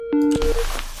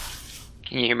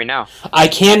Can you hear me now? I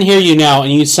can hear you now,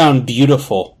 and you sound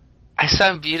beautiful. I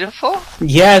sound beautiful?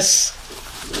 Yes.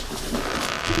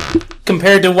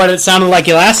 Compared to what it sounded like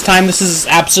last time, this is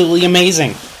absolutely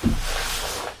amazing.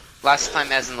 Last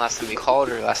time as in last time we called,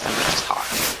 or last time we just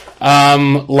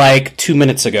talked? Like 2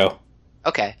 minutes ago.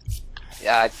 Okay.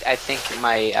 I think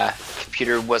my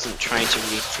computer wasn't trying to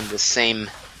read from the same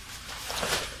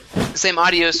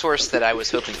audio source that I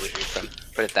was hoping it would read from.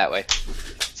 Put it that way.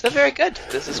 So very good.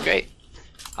 This is great.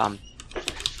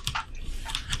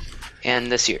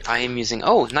 And this year I am using.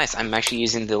 Oh, nice! I'm actually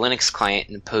using the Linux client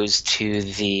as opposed to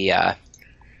the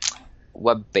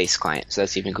web-based client. So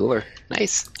that's even cooler.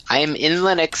 Nice. I am in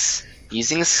Linux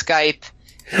using Skype.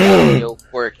 And audio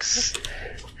works.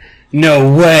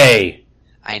 No way.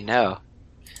 I know.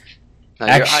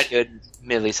 Now, your audio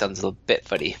admittedly sounds a little bit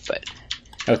funny, but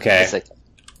okay. It's like,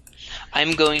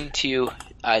 I'm going to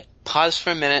pause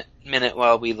for a minute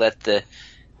while we let the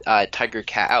tiger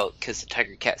cat out, because the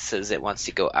tiger cat says it wants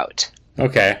to go out.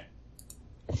 Okay.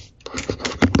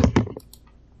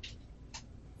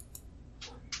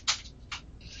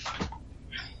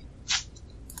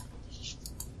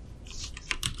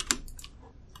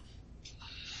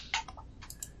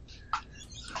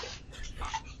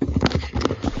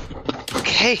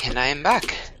 Okay, and I am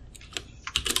back.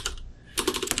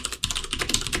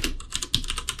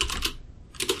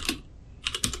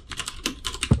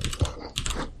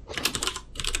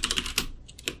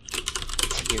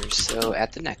 So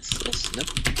at the Nexus, nope,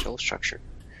 control structure.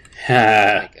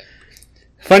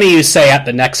 Funny you say at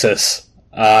the Nexus.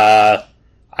 I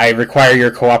require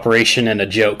your cooperation in a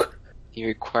joke. You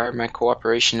require my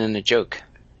cooperation in a joke?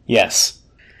 Yes.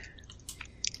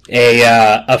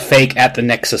 A fake at the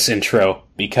Nexus intro,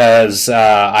 because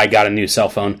I got a new cell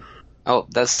phone. Oh,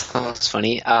 that sounds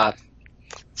funny.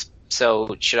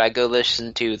 So should I go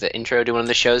listen to the intro to one of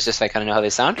the shows just so I kind of know how they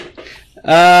sound?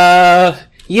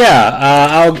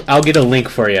 Yeah, I'll get a link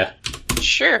for you.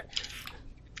 Sure.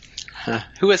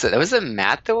 Who was it? Was it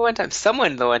Matt the one time?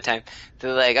 Someone the one time.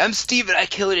 They're like, I'm Steven, I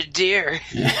killed a deer.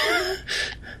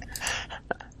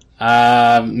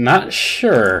 Not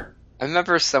sure. I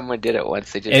remember someone did it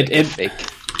once. They did a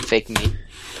fake me.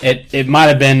 It might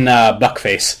have been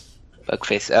Buckface.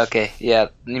 Buckface, okay. Yeah,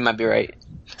 you might be right.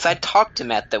 So I talked to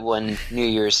Matt that one New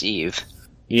Year's Eve.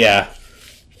 Yeah.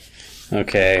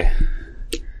 Okay.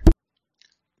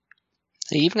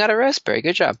 You even got a raspberry.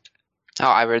 Good job. Oh,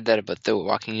 I read that about the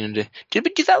walking into... Did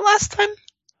we do that last time?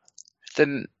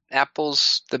 The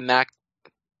apples, the Mac...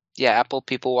 Yeah, Apple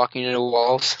people walking into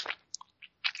walls.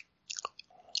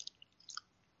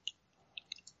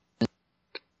 Are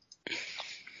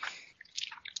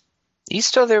you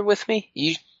still there with me?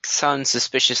 You sound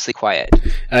suspiciously quiet.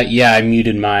 Yeah, I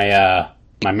muted my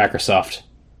my Microsoft.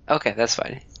 Okay, that's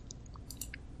fine.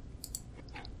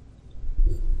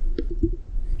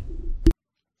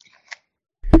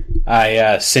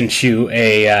 I sent you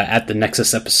a At the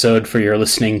Nexus episode for your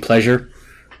listening pleasure.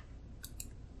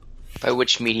 By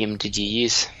which medium did you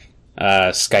use?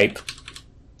 Skype.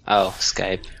 Oh,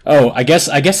 Skype. Oh, I guess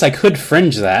I could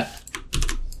fringe that.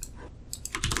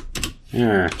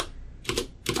 Yeah.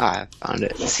 I found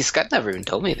it. See, Skype never even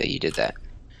told me that you did that.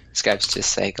 Skype's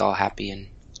just like all happy and...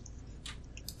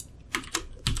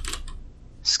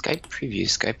 Skype preview.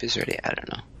 Skype is ready. I don't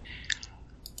know.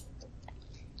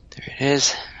 There it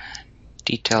is.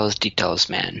 Details,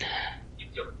 man.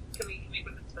 Can we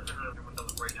put this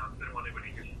right now? I don't want anybody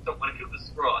to hear you. So when I killed the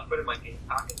squirrel, I put it in my game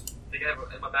pocket. Like I have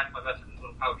in my back of my vest, there's a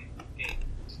little pouch game.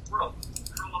 Squirrel,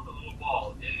 curl up a little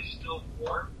ball. It is still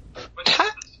warm, but you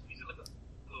have to squeeze it like a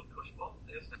little push ball.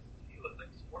 It has to feel it like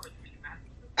it's warm and you're math.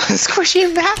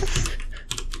 Squishy math.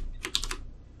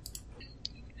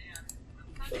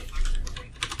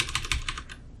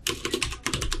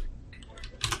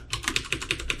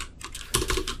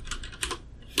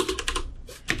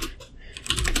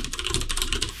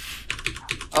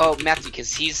 Oh, Matthew,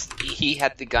 because he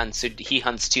had the gun, so he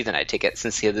hunts too. Then I take it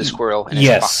since he had the squirrel in his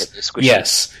pocket. The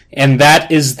yes, and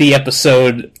that is the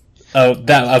episode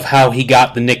of how he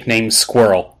got the nickname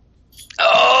Squirrel.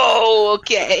 Oh,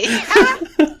 okay.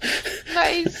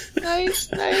 Nice.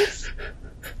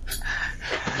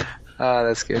 Oh,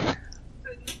 that's good.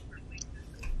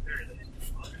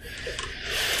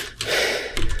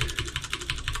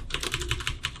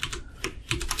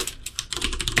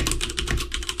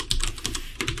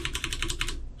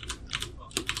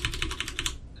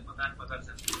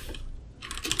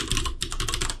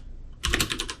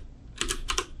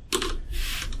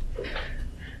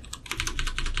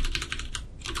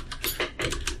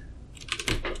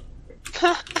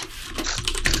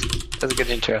 That's a good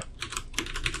intro.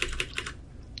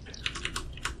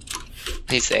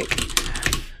 He's like,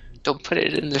 don't put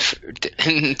it in the fridge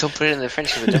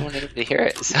because I don't want anybody to hear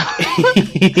it. So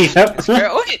Yep.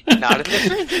 throw it, not in the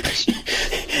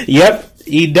fridge. Yep,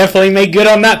 he definitely made good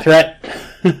on that threat.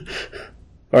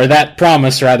 Or that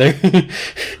promise, rather.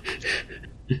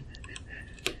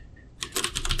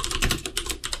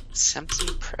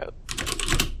 Samsung Pro.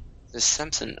 The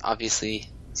Samsung obviously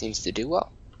seems to do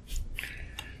well.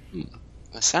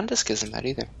 The SanDisk isn't bad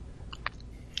either.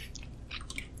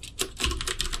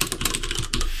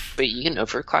 But you can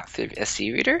overclock the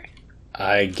SD reader?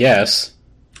 I guess.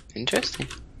 Interesting.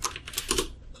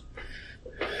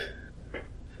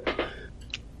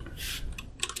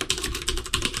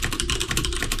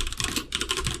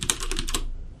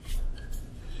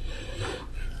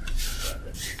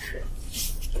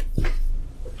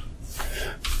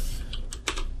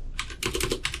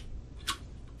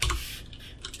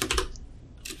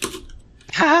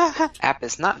 App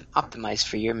is not optimized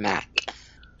for your Mac.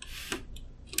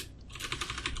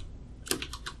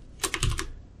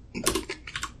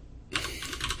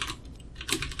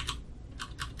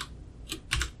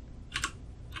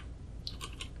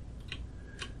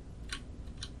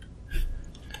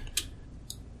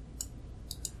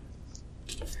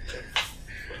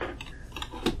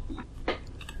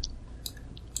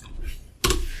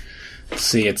 Let's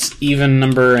see, it's even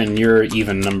number and you're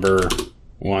even number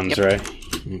ones, Yep. right?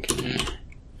 Okay.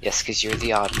 Yes, because you're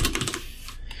the odd.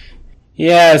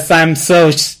 Yes, I'm so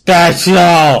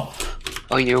special!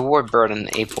 Oh, your award bird on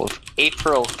April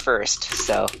 1st.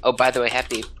 So, oh, by the way,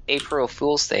 happy April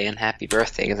Fool's Day and happy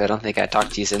birthday, because I don't think I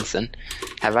talked to you since then.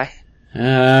 Have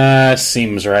I?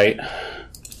 Seems right.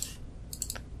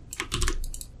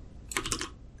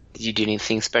 Did you do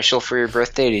anything special for your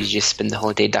birthday, or did you just spend the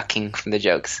whole day ducking from the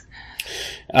jokes?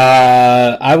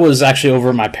 I was actually over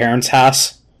at my parents'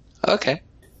 house, Okay.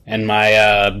 and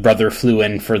my brother flew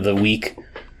in for the week.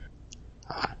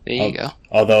 There you go.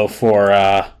 Although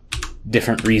for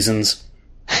different reasons.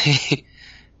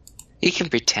 You can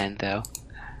pretend, though.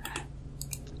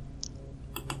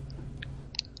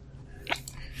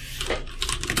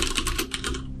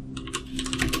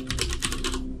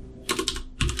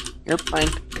 Airplane.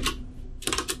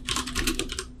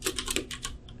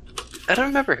 I don't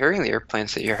remember hearing the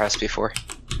airplanes at your house before.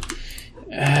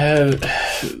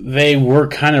 They were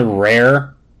kind of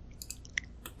rare.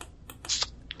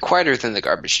 Quieter than the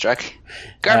garbage truck.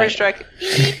 Garbage truck.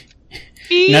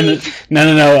 No.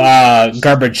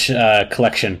 Garbage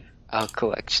collection. Oh,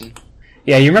 collection.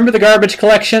 Yeah, you remember the garbage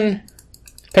collection?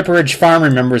 Pepperidge Farm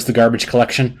remembers the garbage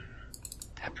collection.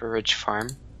 Pepperidge Farm.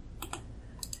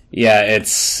 Yeah,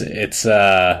 it's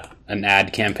an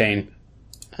ad campaign.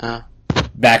 Oh.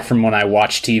 Back from when I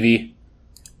watched TV.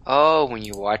 Oh, when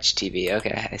you watch TV.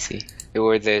 Okay, I see. There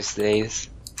were those days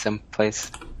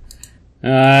someplace.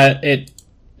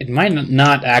 It might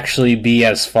not actually be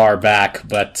as far back,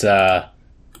 but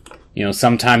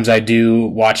sometimes I do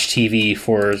watch TV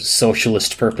for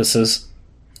socialist purposes.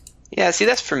 Yeah, see,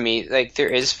 that's for me. Like, there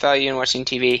is value in watching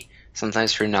TV,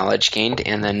 sometimes for knowledge gained,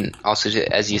 and then also,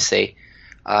 as you say,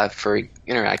 for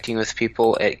interacting with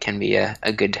people, it can be a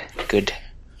good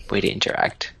way to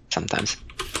interact sometimes.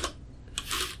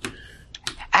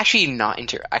 Actually, not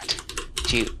interact,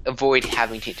 to avoid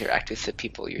having to interact with the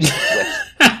people you're with.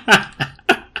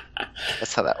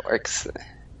 That's how that works.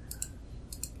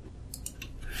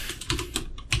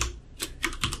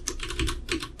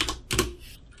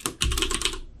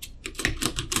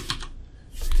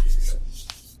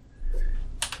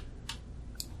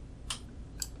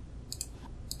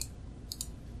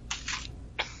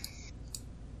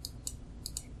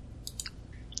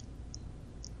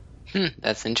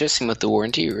 That's interesting with the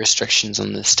warranty restrictions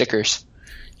on the stickers.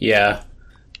 Yeah.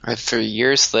 I for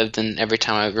years lived, and every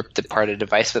time I ripped apart a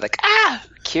device, with like, who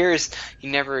cares?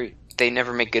 They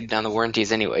never make good on the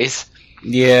warranties anyways.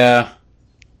 Yeah.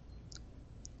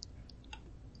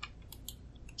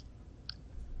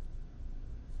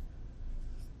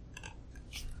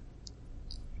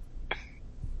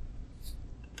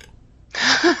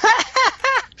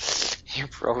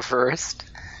 April 1st.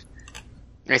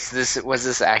 Was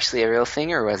this actually a real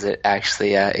thing, or was it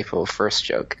actually a April 1st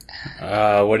joke?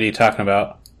 What are you talking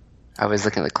about? I was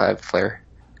looking at the Cloudflare.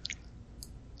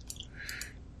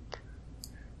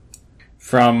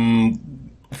 From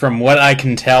what I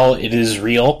can tell, it is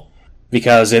real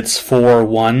because it's 4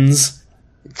 ones.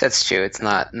 That's true. It's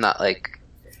not like,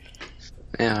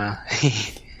 yeah.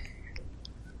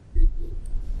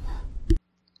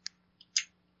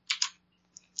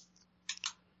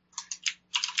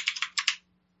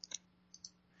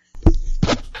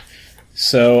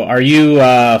 So, are you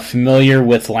familiar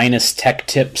with Linus Tech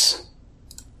Tips?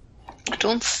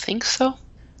 don't think so.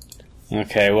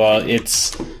 Okay, well,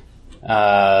 it's...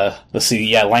 let's see,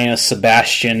 yeah, Linus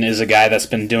Sebastian is a guy that's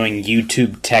been doing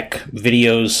YouTube tech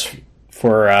videos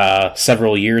for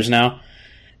several years now.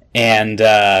 And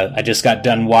I just got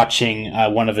done watching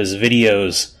one of his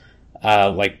videos,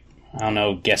 I don't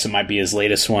know, guess it might be his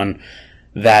latest one,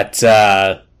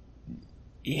 that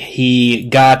he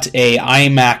got a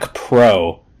iMac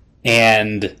Pro,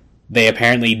 and they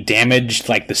apparently damaged,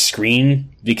 the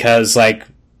screen, because,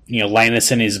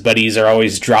 Linus and his buddies are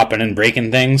always dropping and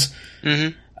breaking things.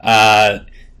 Mm-hmm.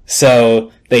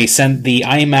 So they sent the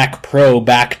iMac Pro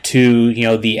back to,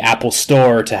 the Apple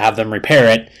Store to have them repair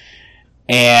it,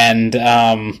 and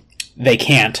they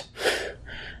can't.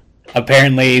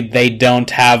 Apparently, they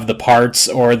don't have the parts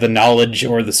or the knowledge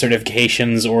or the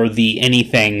certifications or the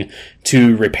anything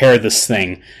to repair this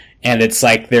thing. And it's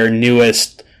their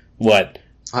newest,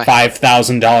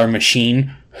 $5,000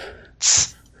 machine?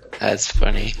 That's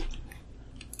funny.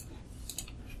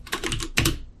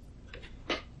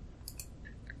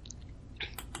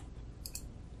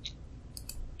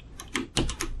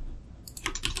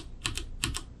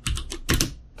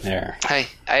 There. I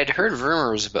had heard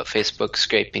rumors about Facebook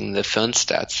scraping the phone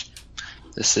stats.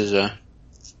 This is a...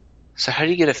 So how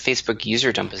do you get a Facebook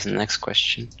user dump is the next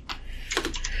question.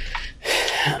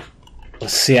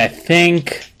 Let's see, I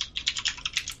think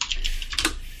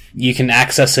you can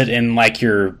access it in,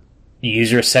 your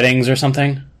user settings or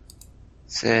something. It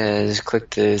says,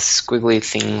 click the squiggly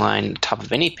thing line at the top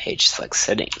of any page, select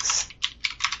settings.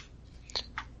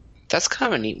 That's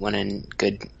kind of a neat one and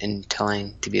good and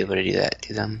telling to be able to do that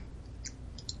to them.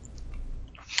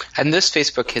 And this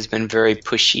Facebook has been very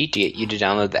pushy to get you to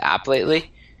download the app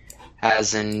lately,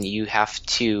 as in you have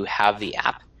to have the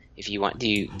app if you want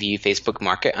to view Facebook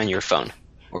Market on your phone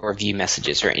or view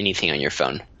messages or anything on your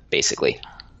phone, basically.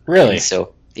 Really? And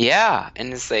so, yeah,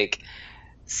 and it's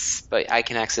but I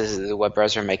can access the web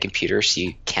browser on my computer, so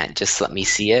you can't just let me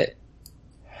see it.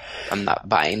 I'm not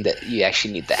buying that you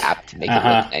actually need the app to make it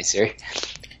look nicer.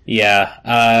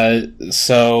 Yeah,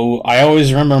 so I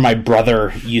always remember my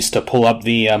brother used to pull up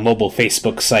the mobile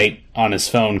Facebook site on his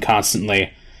phone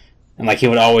constantly, and he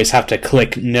would always have to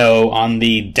click no on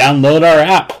the download our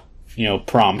app,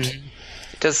 prompt.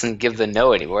 It doesn't give the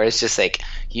no anymore. It's just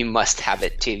you must have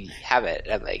it to have it.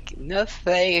 I'm no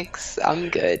thanks, I'm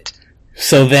good.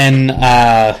 So then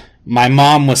my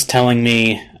mom was telling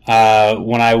me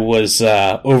when I was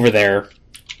over there,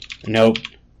 no,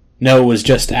 it was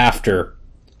just after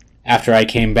I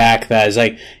came back, that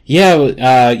I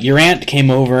was your aunt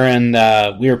came over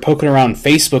and we were poking around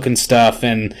Facebook and stuff,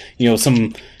 and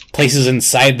some places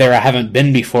inside there I haven't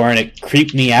been before, and it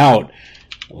creeped me out,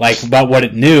 about what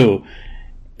it knew.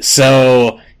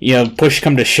 So push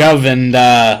come to shove, and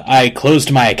I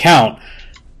closed my account.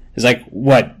 It's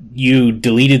what, you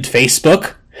deleted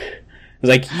Facebook? I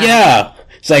was yeah.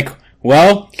 It's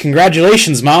well,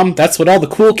 congratulations, Mom. That's what all the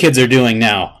cool kids are doing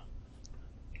now.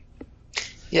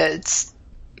 Yeah, it's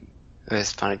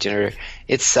Respawn generator.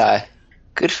 It's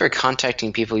good for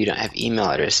contacting people you don't have email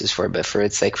addresses for, but for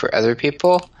for other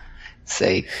people, it's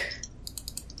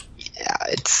yeah,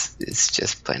 it's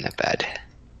just plain a bad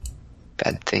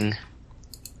thing.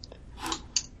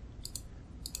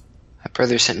 My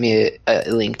brother sent me a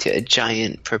link to a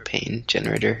giant propane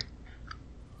generator.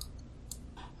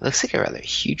 It looks like a rather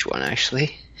huge one,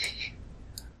 actually.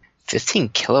 15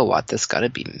 kilowatt, that's gotta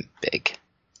be big.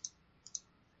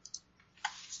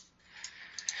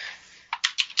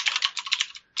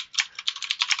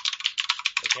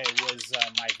 Okay, was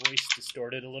my voice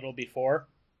distorted a little before?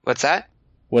 What's that?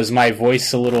 Was my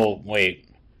voice a little... Wait.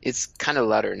 It's kind of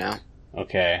louder now.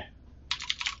 Okay.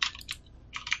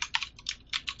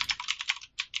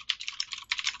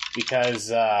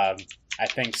 Because I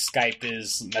think Skype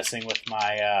is messing with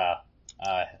my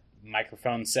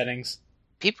microphone settings.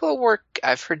 People work,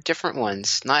 I've heard different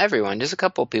ones. Not everyone, just a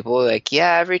couple people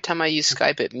yeah, every time I use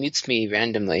Skype it mutes me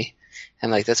randomly.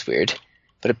 And that's weird.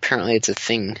 But apparently it's a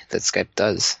thing that Skype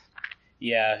does.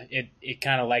 Yeah, it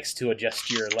kind of likes to adjust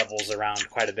your levels around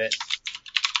quite a bit.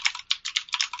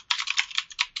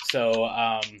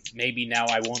 So maybe now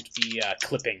I won't be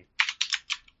clipping.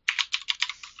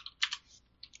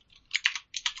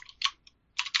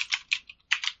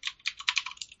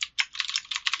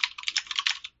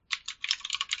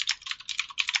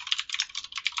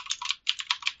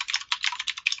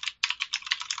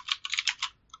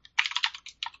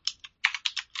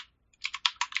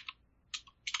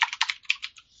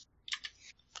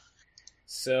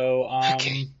 So,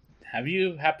 Okay. Have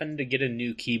you happened to get a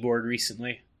new keyboard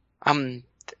recently?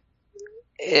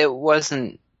 It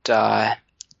wasn't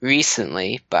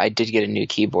recently, but I did get a new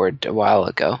keyboard a while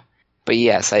ago. But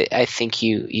yes, I think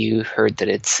you heard that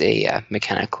it's a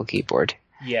mechanical keyboard.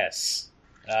 Yes.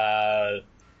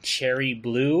 Cherry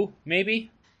blue, maybe?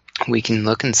 We can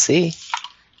look and see.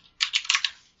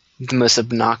 The most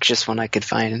obnoxious one I could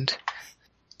find.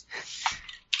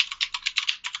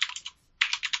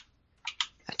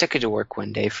 I took it to work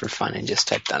one day for fun and just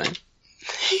typed on it.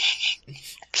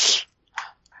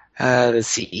 Let's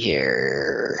see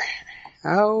here.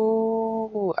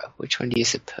 Oh, which one do you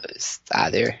suppose?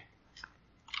 There.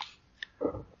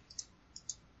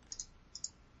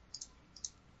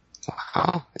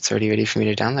 Wow, it's already ready for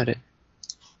me to download it.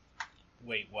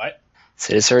 Wait, what?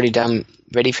 So it's already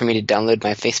ready for me to download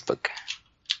my Facebook.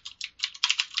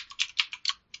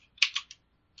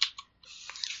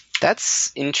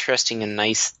 That's interesting and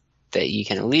nice that you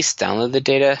can at least download the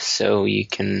data so you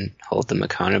can hold them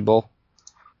accountable.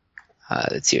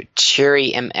 Let's see,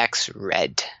 Cherry MX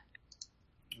Red.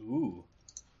 Ooh.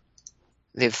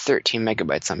 They have 13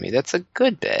 megabytes on me. That's a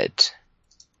good bit.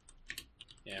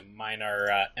 Yeah, mine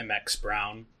are MX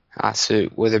Brown. So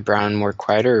were the brown more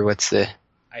quieter, or what's the...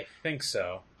 I think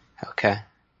so. Okay.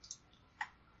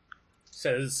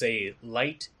 Says a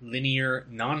light, linear,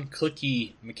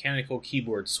 non-clicky mechanical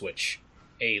keyboard switch.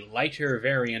 A lighter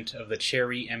variant of the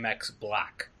Cherry MX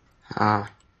Black.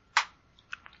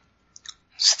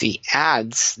 So the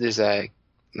ads, there's a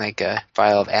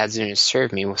file of ads in it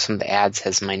served me. Well, some of the ads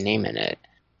has my name in it.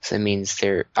 So that means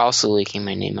they're also leaking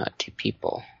my name out to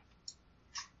people.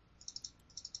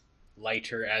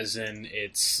 Lighter as in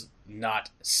it's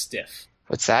not stiff.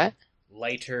 What's that?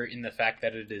 Lighter in the fact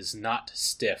that it is not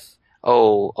stiff.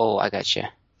 Oh, I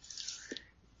gotcha.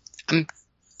 I'm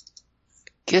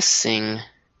guessing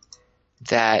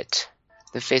that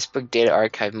the Facebook data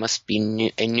archive must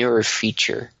be a newer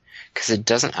feature, because it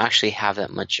doesn't actually have that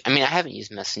much. I mean, I haven't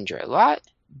used Messenger a lot,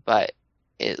 but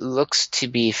it looks to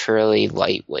be fairly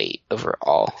lightweight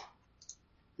overall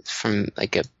from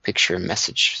like a picture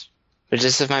message. But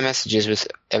just have my messages with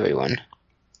everyone.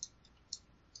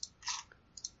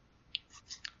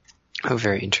 Oh,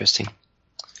 very interesting.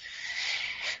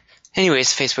 Anyways,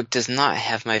 Facebook does not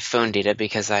have my phone data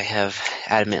because I have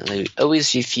adamantly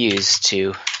always refused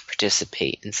to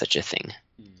participate in such a thing.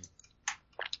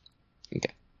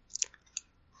 Okay.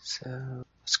 So,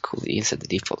 it's cool that you set the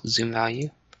default zoom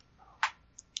value.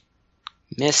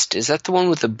 Myst, is that the one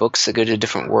with the books that go to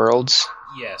different worlds?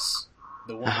 Yes.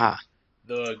 The one. Aha.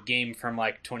 The game from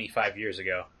like 25 years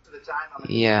ago.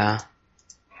 Yeah.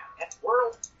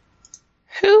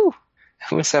 Who?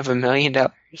 I must have $1 million.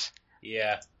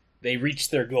 Yeah. They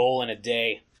reached their goal in a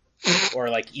day. Or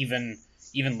like even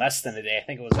less than a day. I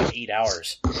think it was like 8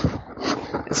 hours.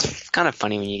 It's kind of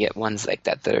funny when you get ones like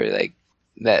that that are like,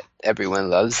 that everyone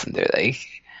loves, and they're like...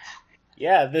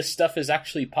 Yeah, this stuff is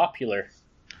actually popular.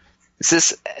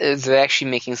 Is they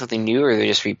actually making something new, or they're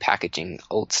just repackaging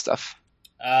old stuff?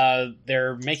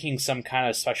 They're making some kind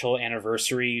of special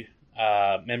anniversary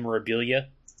memorabilia,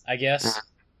 I guess.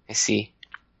 I see.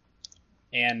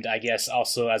 And I guess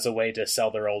also as a way to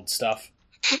sell their old stuff.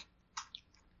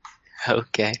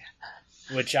 Okay.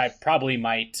 Which I probably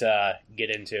might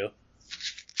get into.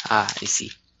 I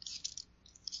see.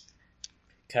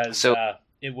 Because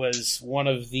it was one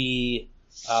of the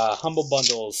Humble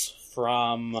Bundles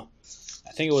from,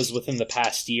 I think it was within the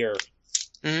past year,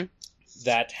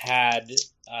 that had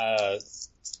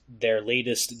their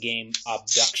latest game,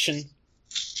 Abduction.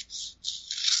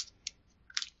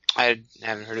 I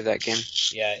haven't heard of that game.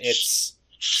 Yeah, it's...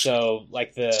 So,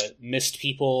 like, the Mist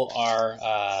people are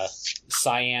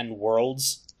Cyan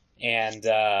Worlds, and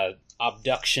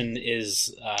Abduction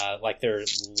is like their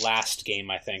last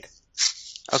game, I think.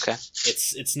 Okay.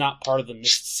 It's not part of the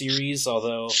Mist series,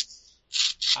 although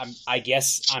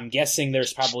I'm guessing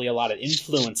there's probably a lot of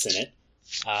influence in it.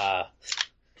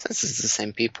 This is the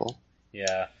same people.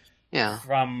 Yeah. Yeah.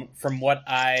 From what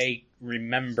I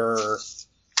remember,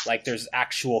 like there's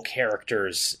actual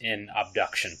characters in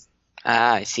Abduction.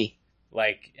 I see.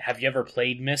 Like, have you ever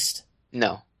played Myst?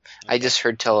 No. Okay. I just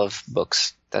heard tell of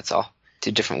books, that's all.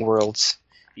 To different worlds.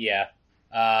 Yeah.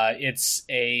 It's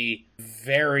a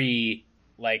very,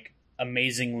 like,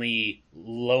 amazingly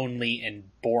lonely and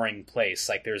boring place.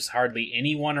 Like, there's hardly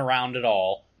anyone around at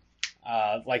all.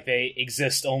 Like, they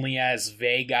exist only as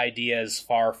vague ideas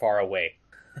far, far away.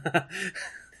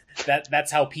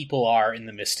 That's how people are in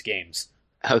the Myst games.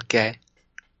 Okay.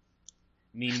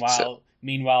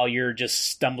 Meanwhile, you're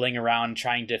just stumbling around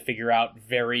trying to figure out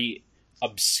very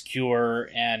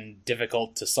obscure and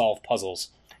difficult to solve puzzles.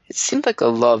 It seemed like a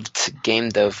loved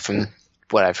game, though, from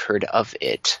what I've heard of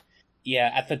it.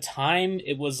 Yeah, at the time,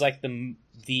 it was like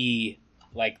the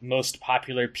like most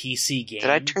popular PC game.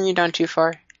 Did I turn you down too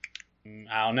far?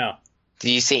 I don't know. Did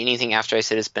you say anything after I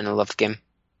said it's been a love game?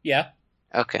 Yeah.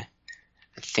 Okay.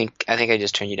 I think I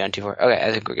just turned you down too far. Okay,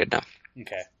 I think we're good now.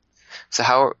 Okay. So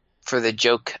how for the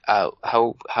joke?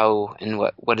 How and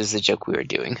what is the joke we were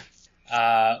doing?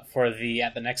 For the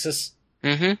At the Nexus.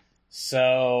 Mm-hmm.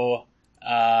 So,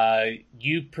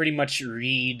 you pretty much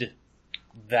read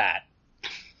that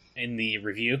in the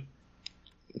review.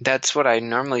 That's what I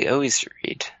normally always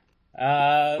read.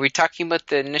 Are we talking about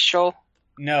the initial?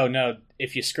 No.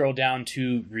 If you scroll down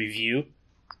to review.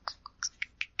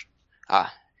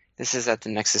 This is At the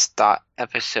Nexus dot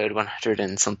episode 100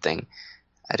 and something.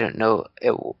 I don't know.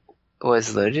 It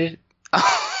was loaded.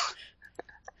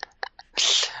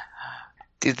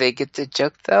 Do they get the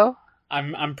joke though?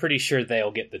 I'm pretty sure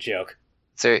they'll get the joke.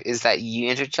 So is that you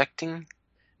interjecting?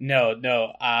 No.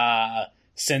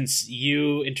 Since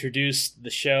you introduced the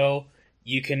show,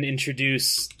 you can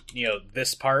introduce,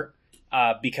 this part,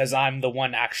 because I'm the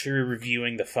one actually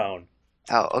reviewing the phone.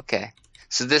 Oh, okay.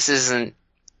 So this isn't...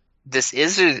 This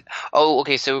is... Oh,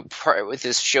 okay, so part with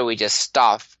this show we just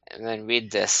stop and then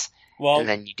read this, and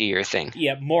then you do your thing.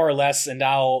 Yeah, more or less, and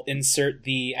I'll insert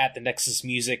the At the Nexus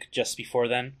music just before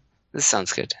then. This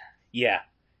sounds good. Yeah,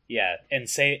 and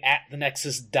say At the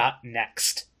Nexus dot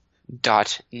next.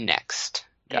 .next.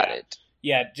 Got it.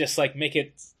 Yeah, just make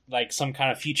it some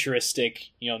kind of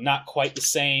futuristic, not quite the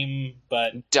same,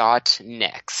 but...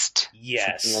 .next.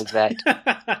 Yes. Something like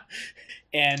that.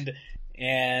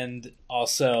 and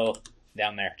also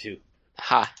down there, too.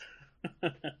 Ha.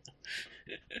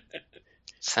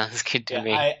 Sounds good to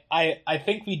me. I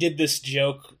think we did this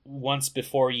joke once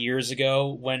before years ago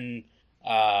when...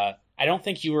 I don't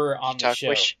think you were on the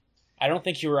show. I don't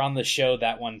think you were on the show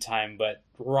that one time, but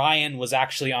Ryan was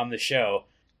actually on the show,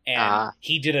 and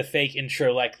he did a fake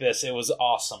intro like this. It was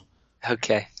awesome.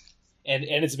 Okay. And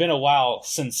it's been a while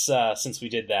since we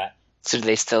did that. So do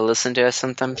they still listen to us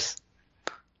sometimes?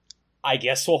 I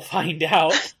guess we'll find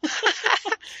out.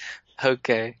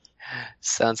 Okay.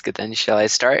 Sounds good then. Shall I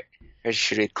start? Or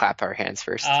should we clap our hands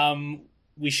first?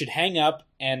 We should hang up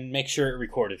and make sure it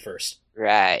recorded first.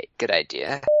 Right. Good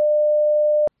idea.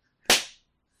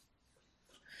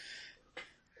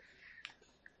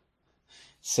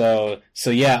 So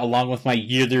yeah, along with my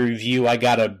yearly review, I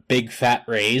got a big fat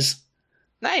raise.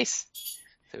 Nice.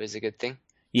 That was a good thing.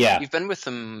 Yeah. You've been with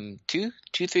them 3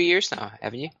 years now,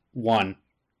 haven't you? 1.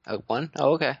 1?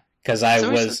 Oh, okay. Because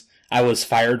I was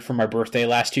fired for my birthday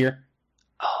last year.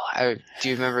 Oh, do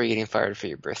you remember getting fired for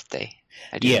your birthday?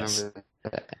 I do remember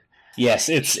that. Yes,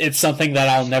 it's something that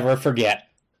I'll never forget.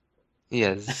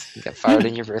 Yes, you got fired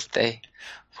on your birthday.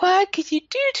 What could you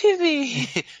do to me?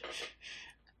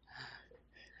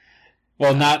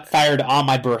 Well, not fired on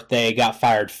my birthday, got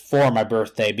fired for my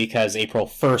birthday because April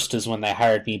 1st is when they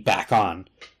hired me back on.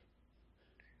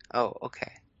 Oh,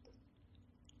 okay.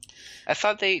 I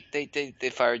thought they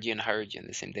fired you and hired you on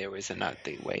the same day, or was it not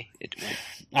the way it went?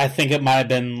 I think it might have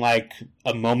been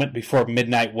a moment before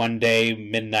midnight one day,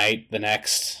 midnight the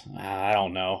next. I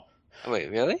don't know.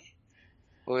 Wait, really?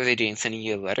 What were they doing? Sending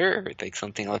you a letter or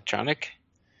something electronic?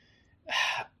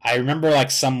 I remember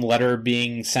some letter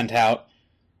being sent out.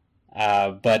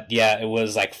 But yeah, it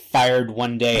was fired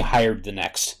one day, hired the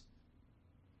next.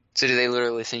 So did they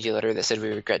literally send you a letter that said, "We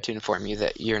regret to inform you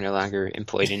that you're no longer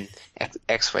employed in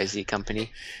XYZ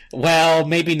company"? Well,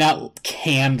 maybe not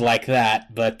canned like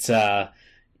that, but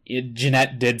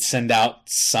Jeanette did send out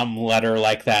some letter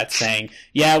like that saying,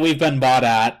 "Yeah, we've been bought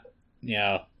at."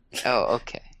 Oh,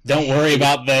 okay. Don't worry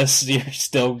about this. You're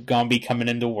still gonna be coming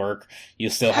into work. You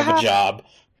still have a job.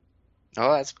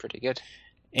 Oh, that's pretty good.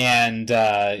 And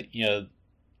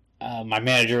my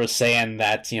manager was saying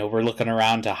that we're looking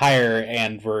around to hire,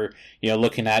 and we're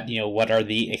looking at what are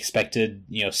the expected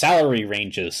salary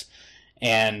ranges,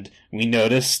 and we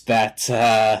noticed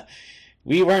that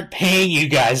we weren't paying you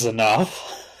guys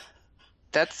enough.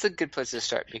 That's a good place to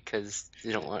start because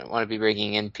you don't want to be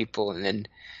bringing in people and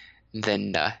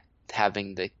then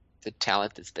having the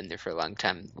talent that's been there for a long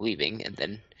time leaving, and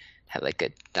then have a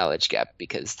knowledge gap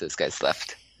because those guys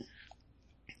left.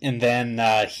 And then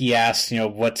he asked,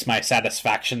 what's my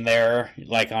satisfaction there,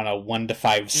 on a 1 to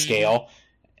 5 scale,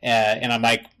 and I'm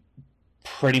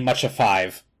pretty much a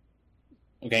 5.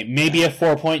 Okay, maybe a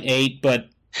 4.8, but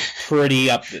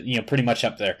pretty much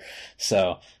up there.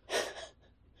 So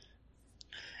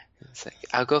it's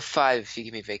I'll go 5 if you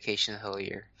give me vacation the whole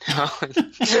year.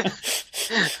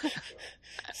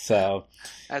 So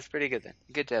that's pretty good then.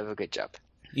 Good to have a good job.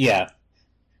 Yeah.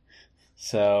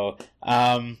 So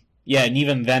yeah, and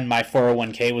even then my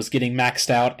 401k was getting maxed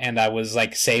out, and I was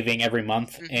saving every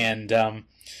month, and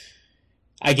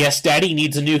I guess Daddy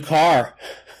needs a new car.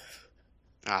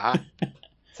 Uh-huh.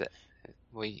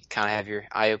 Well, you kind of have your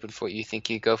eye open for what you think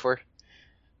you'd go for?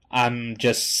 I'm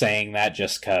just saying that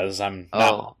just because I'm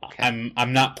not. Oh, okay.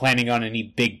 I'm not planning on any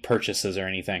big purchases or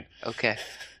anything. Okay.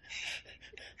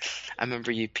 I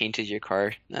remember you painted your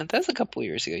car. No, that was a couple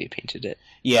years ago you painted it.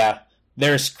 Yeah,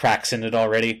 there's cracks in it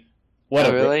already.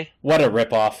 Really? What a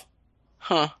ripoff!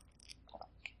 Huh.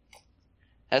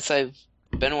 I've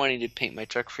been wanting to paint my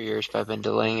truck for years, but I've been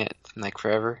delaying it like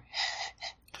forever.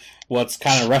 Well, it's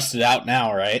kind of rusted out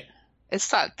now, right?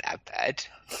 It's not that bad.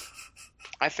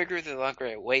 I figure the longer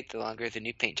I wait, the longer the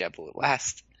new paint job will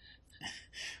last.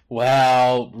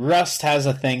 Well, rust has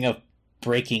a thing of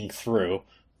breaking through.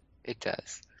 It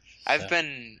does. I've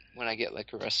been, when I get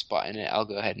like a rust spot in it, I'll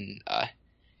go ahead and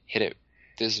hit it.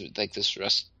 There's like this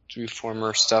rust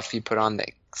reformer stuff you put on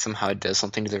that somehow it does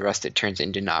something to the rust. It turns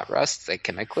into not rust, like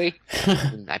chemically.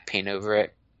 And I paint over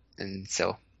it. And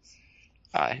so,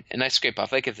 and I scrape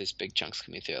off, like if there's big chunks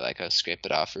coming through, like I'll scrape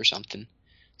it off or something.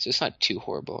 So it's not too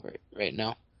horrible right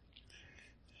now.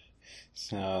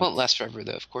 So, won't last forever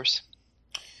though, of course.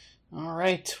 All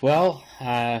right. Well,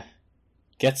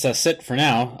 gets us it for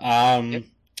now. Yep.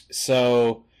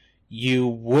 So you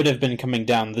would have been coming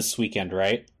down this weekend,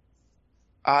 right?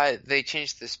 They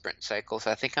changed the sprint cycle,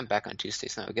 so I think I'm back on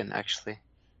Tuesdays now again, actually.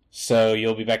 So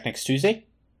you'll be back next Tuesday?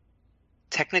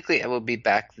 Technically, I will be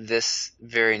back this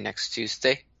very next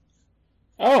Tuesday.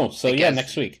 Oh, so yeah,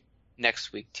 next week.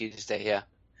 Next week, Tuesday, yeah.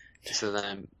 So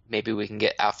then maybe we can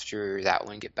get after that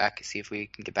one, get back, see if we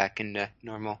can get back into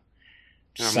normal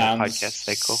podcast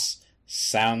cycle.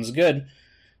 Sounds good.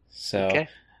 So, okay.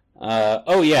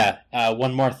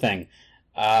 One more thing.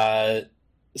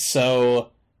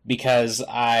 So because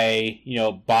I,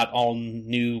 bought all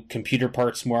new computer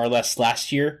parts more or less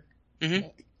last year,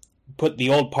 put the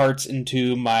old parts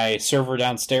into my server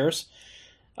downstairs.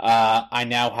 I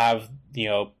now have,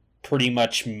 pretty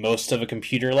much most of a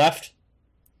computer left.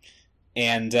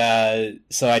 And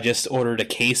so I just ordered a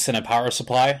case and a power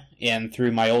supply and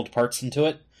threw my old parts into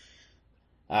it.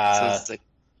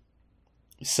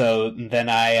 So then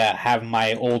I have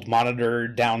my old monitor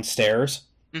downstairs.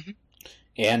 Mm-hmm.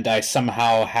 And I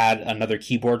somehow had another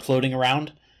keyboard floating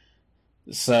around.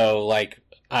 So,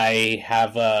 I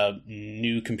have a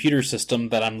new computer system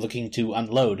that I'm looking to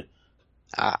unload.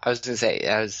 I was going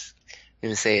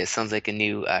to say it sounds like a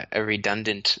new, a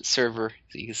redundant server.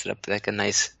 So you can set up like a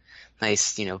nice,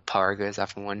 power goes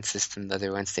off from one system, the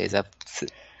other one stays up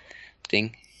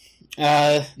thing.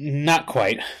 Not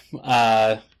quite.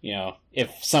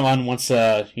 If someone wants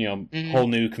a, whole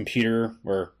new computer,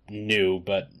 or new,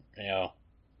 but,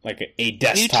 like a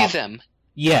desktop. New to them.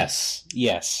 Yes.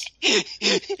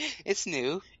 It's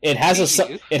new. It has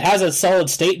a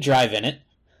solid state drive in it.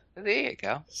 There you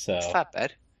go. So it's not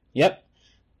bad. Yep.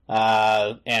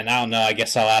 And I don't know, I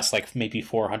guess I'll ask maybe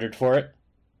 $400 for it.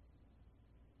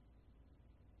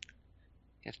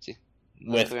 You have to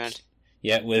look around.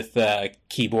 Yeah, with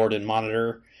keyboard and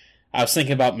monitor. I was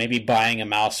thinking about maybe buying a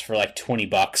mouse for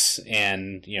 $20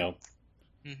 and,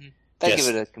 That'd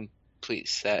give it a complete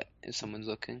set if someone's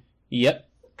looking. Yep.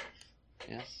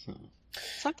 Yeah.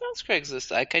 Sometimes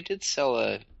Craigslist. I did sell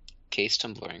a case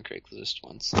tumbler on Craigslist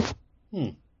once.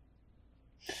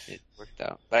 It worked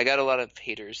out. But I got a lot of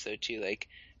haters, though, too.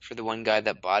 For the one guy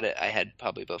that bought it, I had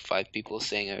probably about 5 people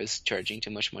saying I was charging too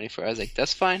much money for it. I was like,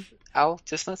 that's fine. I'll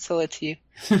just not sell it to you.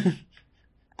 And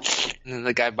then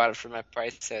the guy bought it for my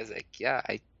price, so I was like, yeah,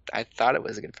 I thought it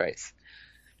was a good price.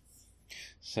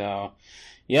 So,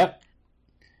 yep.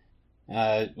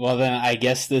 Well, then I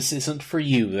guess this isn't for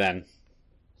you, then.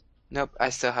 Nope, I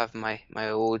still have my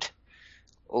old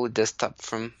desktop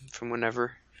from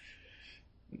whenever.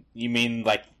 You mean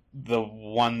the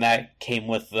one that came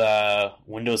with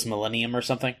Windows Millennium or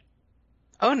something?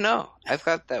 Oh no, I've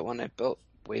got that one I built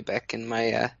way back in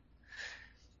my.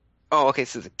 Oh, okay.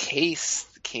 So the case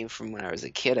came from when I was a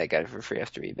kid. I got it for free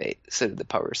after rebate. So did the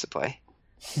power supply.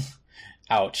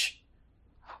 Ouch.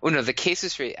 Oh no, the case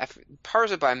is free. Power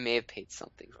supply may have paid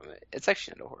something from it. It's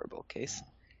actually not a horrible case.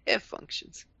 It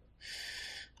functions.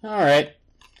 All right.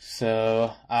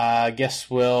 So I guess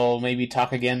we'll maybe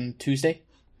talk again Tuesday.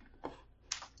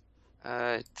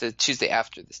 The Tuesday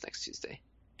after this next Tuesday.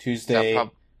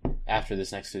 After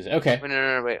this next Tuesday. Okay.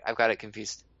 Wait. I've got it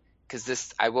confused.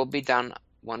 Because I will be down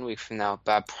 1 week from now,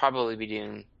 but I'll probably be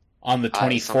doing... On the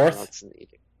 24th?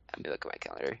 Let me look at my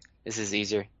calendar. This is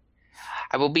easier.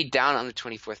 I will be down on the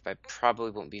 24th, but I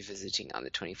probably won't be visiting on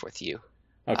the 24th.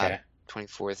 Okay.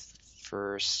 24th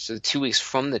first. So 2 weeks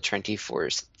from the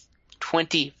 24th.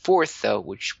 24th, though,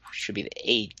 which should be the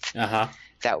 8th. Uh-huh.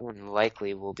 That one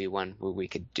likely will be one where we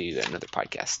could do another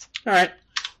podcast. All right.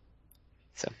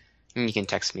 So you can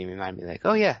text me and remind me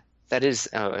oh yeah, That is,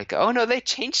 like, oh no, they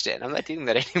changed it. I'm not doing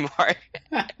that anymore.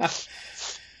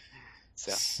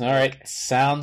 So, All right, okay. sounds